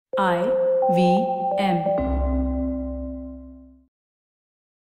IVM.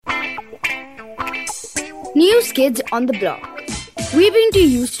 News Kids on the Block. We bring to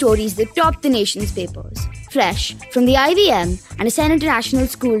you stories that top the nation's papers, fresh from the IVM and Ascend International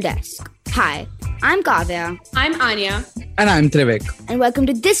School Desk. Hi, I'm Kavya. I'm Anya. And I'm Trivik. And welcome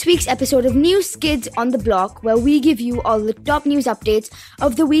to this week's episode of News Kids on the Block, where we give you all the top news updates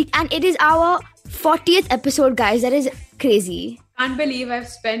of the week. And it is our 40th episode, guys. That is crazy. Can't believe I've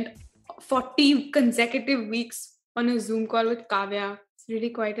spent 40 consecutive weeks on a Zoom call with Kavya. It's really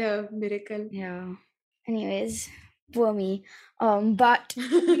quite a miracle. Yeah. Anyways, poor me. But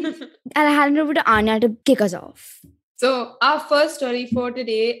and I hand it over to Anya to kick us off. So our first story for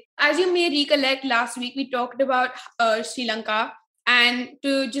today, as you may recollect, last week we talked about Sri Lanka. And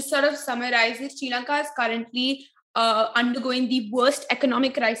to just sort of summarize it, Sri Lanka is currently undergoing the worst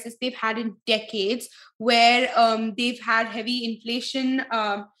economic crisis they've had in decades, where they've had heavy inflation.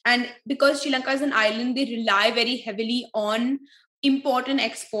 And because Sri Lanka is an island, they rely very heavily on import and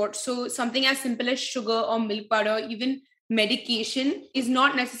export. So something as simple as sugar or milk powder, even medication, is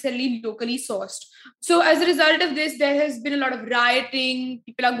not necessarily locally sourced. So as a result of this, there has been a lot of rioting.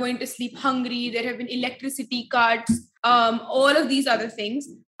 People are going to sleep hungry. There have been electricity cuts, all of these other things.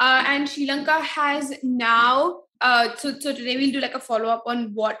 And Sri Lanka has now so today we'll do like a follow-up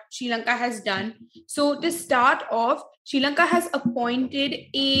on what Sri Lanka has done. So to start off, Sri Lanka has appointed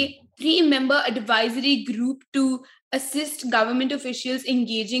a 3-member advisory group to assist government officials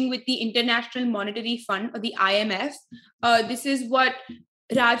engaging with the International Monetary Fund, or the IMF. This is what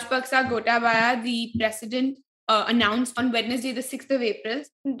Rajapaksa Gotabaya, the president, announced on Wednesday, the 6th of April.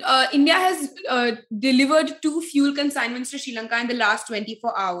 India has delivered 2 fuel consignments to Sri Lanka in the last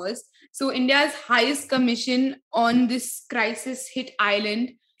 24 hours. So India's highest commission on this crisis-hit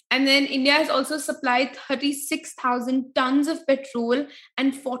island. And then India has also supplied 36,000 tons of petrol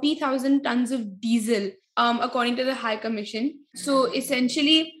and 40,000 tons of diesel, according to the High Commission. So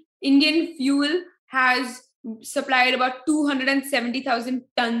essentially, Indian fuel has supplied about 270,000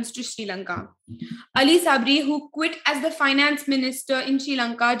 tons to Sri Lanka. Ali Sabri, who quit as the finance minister in Sri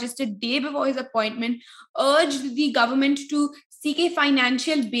Lanka just a day before his appointment, urged the government to seek a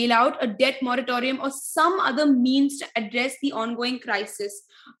financial bailout, a debt moratorium, or some other means to address the ongoing crisis.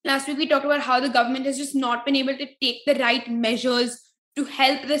 Last week, we talked about how the government has just not been able to take the right measures to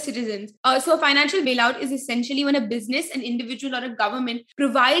help the citizens. So a financial bailout is essentially when a business, an individual, or a government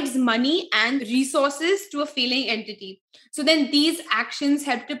provides money and resources to a failing entity. So then these actions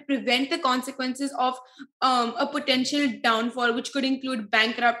help to prevent the consequences of a potential downfall, which could include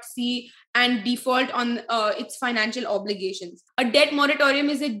bankruptcy and default on its financial obligations. A debt moratorium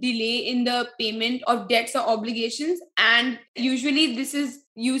is a delay in the payment of debts or obligations, and usually this is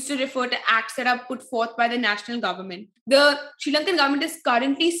used to refer to acts that are put forth by the national government. The Sri Lankan government is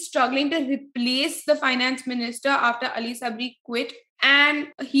currently struggling to replace the finance minister after Ali Sabri quit, and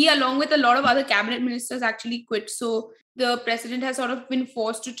he, along with a lot of other cabinet ministers, actually quit. So the president has sort of been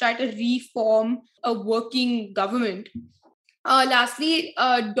forced to try to reform a working government. Lastly,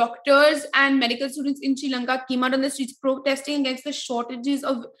 doctors and medical students in Sri Lanka came out on the streets protesting against the shortages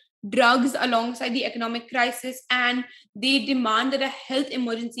of drugs alongside the economic crisis, and they demand that a health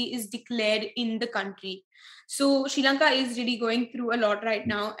emergency is declared in the country. So Sri Lanka is really going through a lot right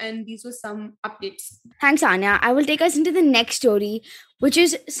now, and these were some updates. Thanks, Anya. I will take us into the next story, which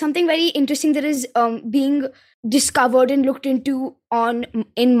is something very interesting that is being discovered and looked into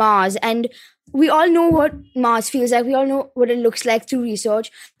in Mars. And we all know what Mars feels like. We all know what it looks like through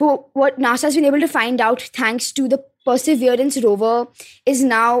research. But what NASA has been able to find out thanks to the Perseverance rover is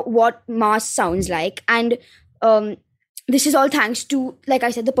now what Mars sounds like. And this is all thanks to, like I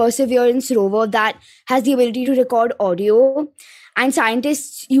said, the Perseverance rover that has the ability to record audio. And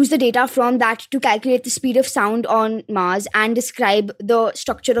scientists use the data from that to calculate the speed of sound on Mars and describe the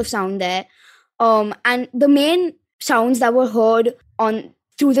structure of sound there. And the main sounds that were heard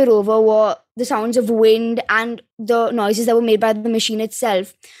through the rover were the sounds of wind and the noises that were made by the machine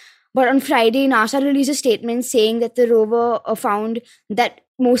itself. But on Friday, NASA released a statement saying that the rover found that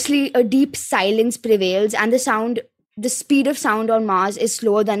mostly a deep silence prevails, and the speed of sound on Mars is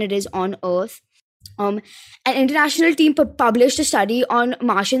slower than it is on Earth. An international team published a study on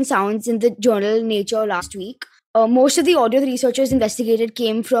Martian sounds in the journal Nature last week. Most of the audio the researchers investigated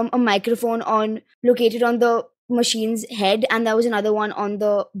came from a microphone located on the machine's head, and there was another one on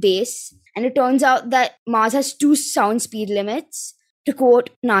the base. And it turns out that Mars has 2 sound speed limits. To quote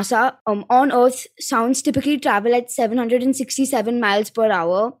NASA, on Earth, sounds typically travel at 767 miles per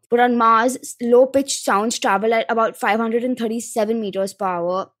hour, but on Mars, low-pitched sounds travel at about 537 meters per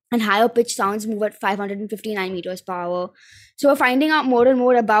hour. and higher pitch sounds move at 559 meters per hour. So we're finding out more and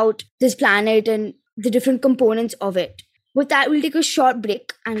more about this planet and the different components of it. With that, we'll take a short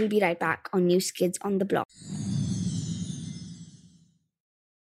break and we'll be right back on New Kids on the Block.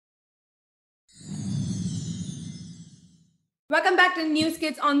 Welcome back to News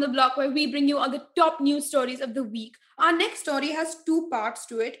Kids on the Block, where we bring you all the top news stories of the week. Our next story has two parts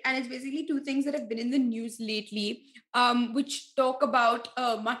to it, and it's basically two things that have been in the news lately, which talk about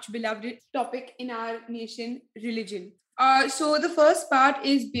a much beloved topic in our nation, religion. So the first part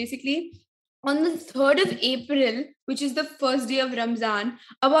is basically on the 3rd of April, which is the first day of Ramzan,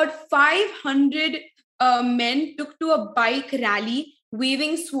 about 500 men took to a bike rally,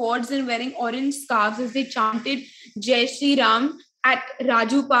 waving swords and wearing orange scarves as they chanted Jai Shri Ram at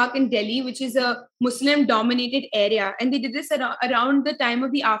Raju Park in Delhi, which is a Muslim-dominated area. And they did this around the time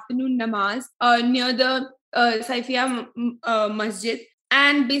of the afternoon namaz near the Saifia Masjid.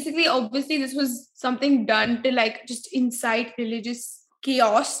 And basically, obviously, this was something done to like just incite religious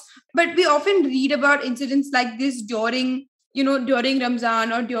chaos. But we often read about incidents like this during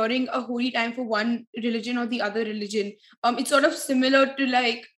Ramzan or during a holy time for one religion or the other religion. It's sort of similar to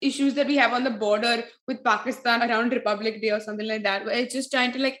like issues that we have on the border with Pakistan around Republic Day or something like that, where it's just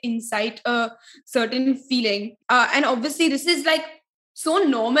trying to like incite a certain feeling. And obviously this is like so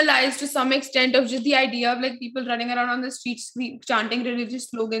normalized to some extent of just the idea of like people running around on the streets chanting religious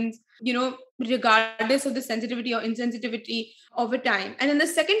slogans, regardless of the sensitivity or insensitivity of a time. And then the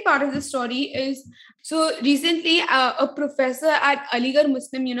second part of the story is, so recently a professor at Aligarh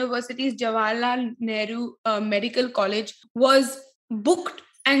Muslim University's Jawaharlal Nehru Medical College was booked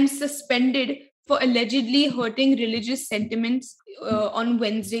and suspended for allegedly hurting religious sentiments on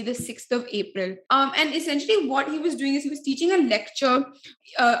Wednesday, the 6th of April. And essentially what he was doing is he was teaching a lecture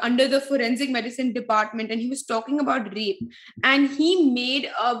under the forensic medicine department, and he was talking about rape. And he made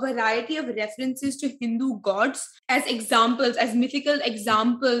a variety of references to Hindu gods as examples, as mythical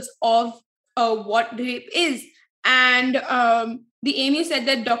examples of what rape is. And the AMU said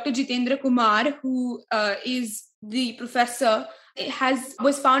that Dr. Jitendra Kumar, who is the professor,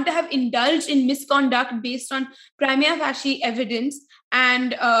 was found to have indulged in misconduct based on prima facie evidence.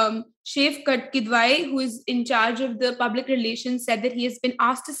 And Sheikh Kidwai, who is in charge of the public relations, said that he has been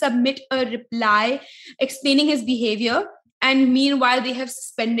asked to submit a reply explaining his behavior, and meanwhile they have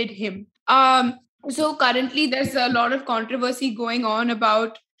suspended him. So currently there's a lot of controversy going on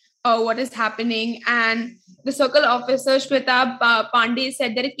about what is happening, and the circle officer Shweta Pandey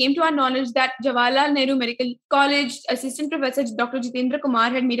said that it came to our knowledge that Jawaharlal Nehru Medical College assistant professor Dr. Jitendra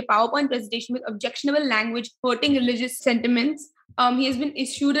Kumar had made a PowerPoint presentation with objectionable language hurting religious sentiments. He has been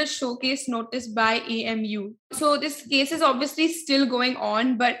issued a showcase notice by AMU. So this case is obviously still going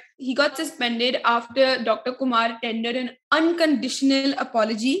on, but he got suspended after Dr. Kumar tendered an unconditional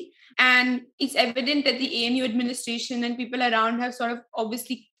apology. And it's evident that the AMU administration and people around have sort of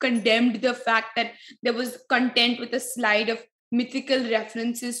obviously condemned the fact that there was content with a slide of mythical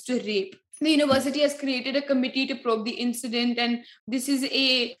references to rape. The university has created a committee to probe the incident, and this is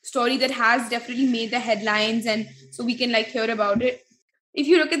a story that has definitely made the headlines, and so we can like hear about it. If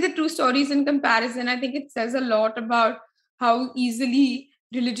you look at the two stories in comparison, I think it says a lot about how easily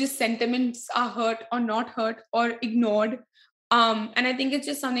religious sentiments are hurt or not hurt or ignored. And I think it's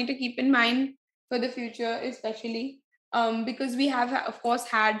just something to keep in mind for the future, especially because we have, of course,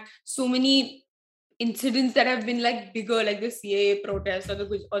 had so many incidents that have been like bigger, like the CAA protests or the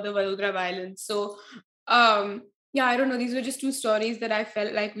Vadodara violence. So, yeah, I don't know. These were just two stories that I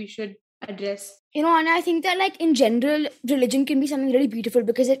felt like we should address. And I think that like in general, religion can be something really beautiful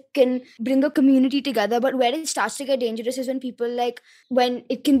because it can bring a community together. But where it starts to get dangerous is when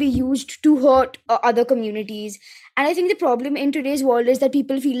it can be used to hurt other communities. And I think the problem in today's world is that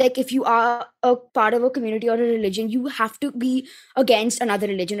people feel like if you are a part of a community or a religion, you have to be against another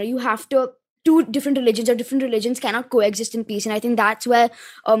religion, or you have to two different religions or different religions cannot coexist in peace. And I think that's where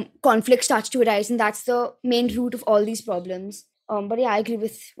conflict starts to arise, and that's the main root of all these problems. But yeah, I agree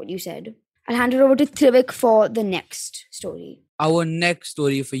with what you said. I'll hand it over to Trivik for the next story. Our next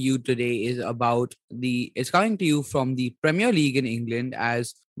story for you today is it's coming to you from the Premier League in England,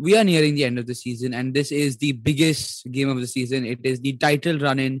 as we are nearing the end of the season, and this is the biggest game of the season. It is the title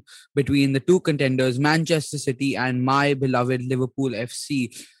run-in between the two contenders, Manchester City and my beloved Liverpool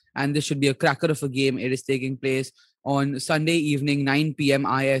FC. And this should be a cracker of a game. It is taking place on Sunday evening, 9 p.m.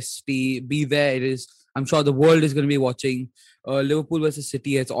 IST. Be there. I'm sure the world is going to be watching. Liverpool versus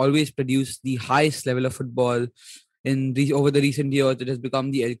City has always produced the highest level of football over the recent years. It has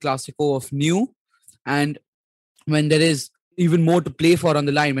become the El Clasico of new. And when there is even more to play for on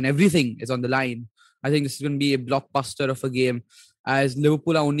the line, when everything is on the line, I think this is going to be a blockbuster of a game. as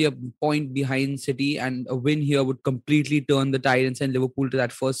Liverpool are only a point behind City, and a win here would completely turn the tide and send Liverpool to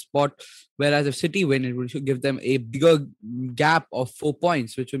that first spot. Whereas if City win, it would give them a bigger gap of 4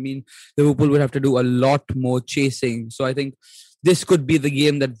 points, which would mean Liverpool would have to do a lot more chasing. So I think this could be the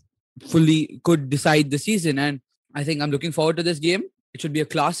game that fully could decide the season. And I think I'm looking forward to this game. It should be a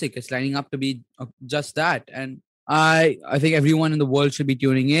classic. It's lining up to be just that. And I think everyone in the world should be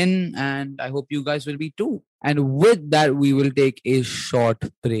tuning in, and I hope you guys will be too. And with that, we will take a short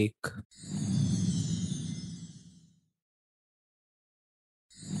break.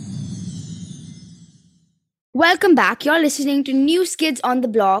 Welcome back. You're listening to New Kids on the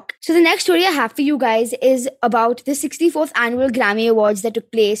Block. So the next story I have for you guys is about the 64th annual Grammy Awards that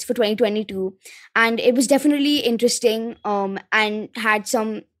took place for 2022, and it was definitely interesting. And had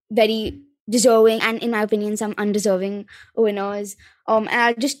some very deserving and, in my opinion, some undeserving winners. And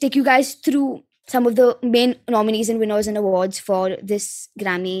I'll just take you guys through some of the main nominees and winners and awards for this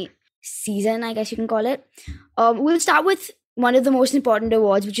Grammy season, I guess you can call it. We'll start with one of the most important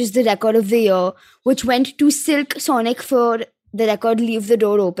awards, which is the Record of the Year, which went to Silk Sonic for the record Leave the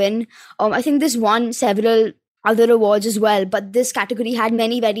Door Open. I think this won several other awards as well, but this category had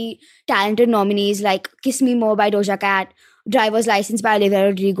many very talented nominees like Kiss Me More by Doja Cat, Driver's License by Olivia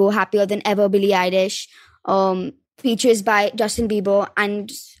Rodrigo, Happier Than Ever, Billie Eilish, Peaches by Justin Bieber,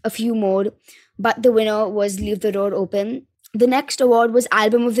 and a few more. But the winner was Leave the Door Open. The next award was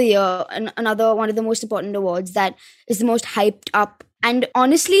Album of the Year, another one of the most important awards that is the most hyped up. And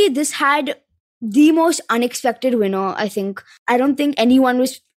honestly, this had the most unexpected winner, I think. I don't think anyone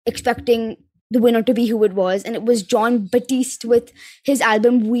was expecting the winner to be who it was. And it was Jon Batiste with his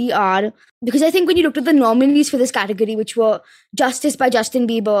album We Are. Because I think when you looked at the nominees for this category, which were Justice by Justin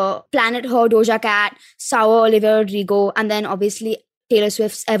Bieber, Planet Her, Doja Cat, Sour, Olivia Rodrigo, and then obviously Taylor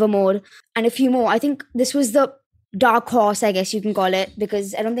Swift's Evermore, and a few more, I think this was the dark horse, I guess you can call it,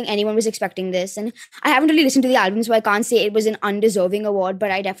 because I don't think anyone was expecting this. And I haven't really listened to the album, so I can't say it was an undeserving award,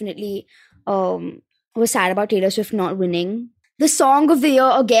 but I definitely was sad about Taylor Swift not winning. The Song of the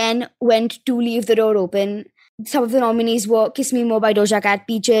Year again went to Leave the Door Open. Some of the nominees were Kiss Me More by Doja Cat,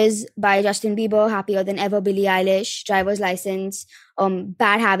 Peaches by Justin Bieber, Happier Than Ever, Billie Eilish, Driver's License,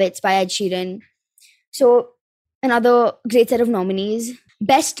 Bad Habits by Ed Sheeran. So another great set of nominees.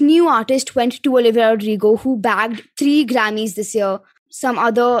 Best New Artist went to Olivia Rodrigo, who bagged 3 Grammys this year. Some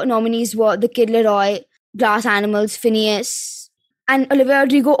other nominees were The Kid Laroi, Glass Animals, Phineas. And Olivia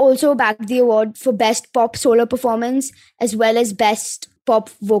Rodrigo also bagged the award for Best Pop Solo Performance, as well as Best Pop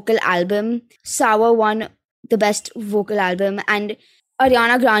Vocal Album. Sour won the Best Vocal Album, and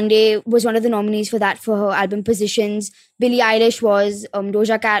Ariana Grande was one of the nominees for that for her album Positions. Billie Eilish was,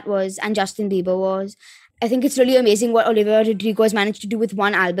 Doja Cat was, and Justin Bieber was. I think it's really amazing what Olivia Rodrigo has managed to do with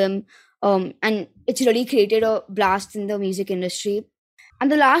one album. And it's really created a blast in the music industry.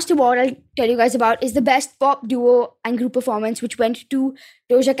 And the last award I'll tell you guys about is the Best Pop Duo and Group Performance, which went to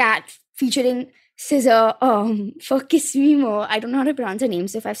Doja Cat featuring SZA for Kiss Me More. I don't know how to pronounce her name,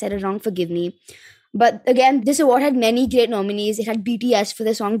 so if I've said it wrong, forgive me. But again, this award had many great nominees. It had BTS for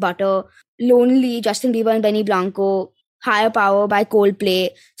the song Butter, Lonely, Justin Bieber and Benny Blanco, Higher Power by Coldplay.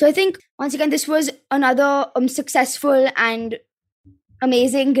 So I think, once again, this was another successful and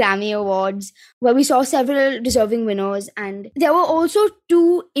amazing Grammy Awards where we saw several deserving winners. And there were also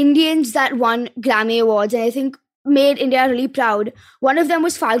 2 Indians that won Grammy Awards, and I think made India really proud. One of them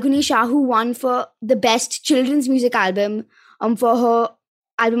was Falguni Shah, who won for the Best Children's Music Album for her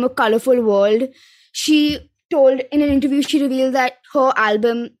album A Colorful World. She told in an interview, she revealed that her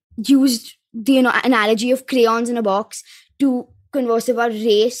album used the analogy of crayons in a box to converse about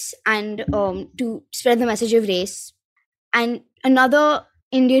race and to spread the message of race. And another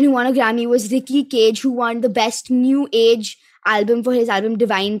Indian who won a Grammy was Ricky Cage, who won the Best New Age album for his album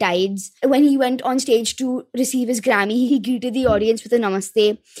Divine Tides. When he went on stage to receive his Grammy, he greeted the audience with a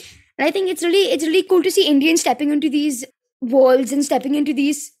namaste. And I think it's really cool to see Indians stepping into these worlds and stepping into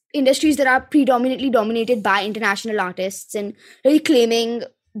these industries that are predominantly dominated by international artists and really claiming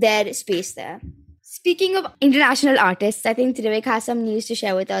their space there. Speaking of international artists, I think Trivik has some news to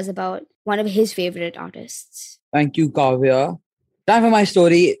share with us about one of his favorite artists. Thank you, Kavya. Time for my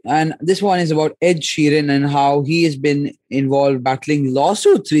story. And this one is about Ed Sheeran and how he has been involved battling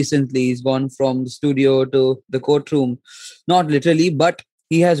lawsuits recently. He's gone from the studio to the courtroom. Not literally, but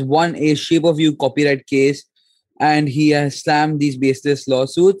he has won a Shape of You copyright case and he has slammed these baseless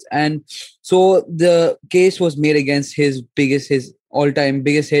lawsuits. And so the case was made against his all-time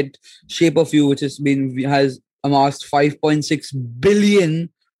biggest hit, Shape of You, which has amassed 5.6 billion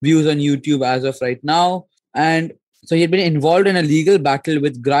views on YouTube as of right now. And So he had been involved in a legal battle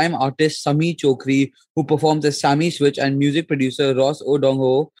with grime artist Sami Chokri, who performs as Sammy Switch, and music producer Ross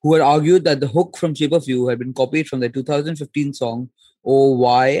O'Dongo, who had argued that the hook from Shape of You had been copied from their 2015 song Oh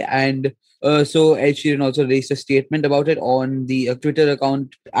Why. And so Ed Sheeran also released a statement about it on the Twitter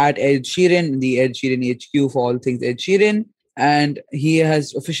account at Ed Sheeran, the Ed Sheeran HQ for all things Ed Sheeran. And he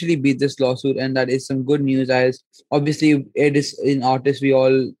has officially beat this lawsuit, and that is some good news, as obviously Ed is an artist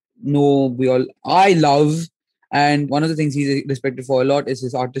I love. And one of the things he's respected for a lot is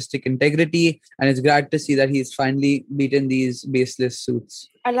his artistic integrity. And it's glad to see that he's finally beaten these baseless suits.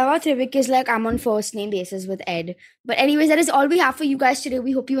 I love how Trivik is like, I'm on first name basis with Ed. But anyways, that is all we have for you guys today.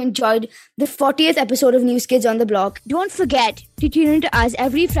 We hope you enjoyed the 40th episode of News Kids on the Block. Don't forget to tune in to us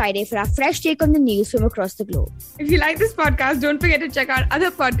every Friday for our fresh take on the news from across the globe. If you like this podcast, don't forget to check out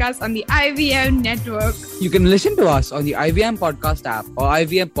other podcasts on the IVM network. You can listen to us on the IVM Podcast app or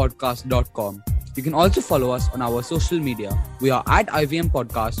ivmpodcast.com. You can also follow us on our social media. We are at IVM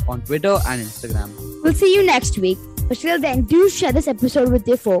Podcast on Twitter and Instagram. We'll see you next week. But till then, do share this episode with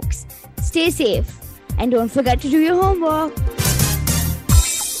your folks. Stay safe. And don't forget to do your homework.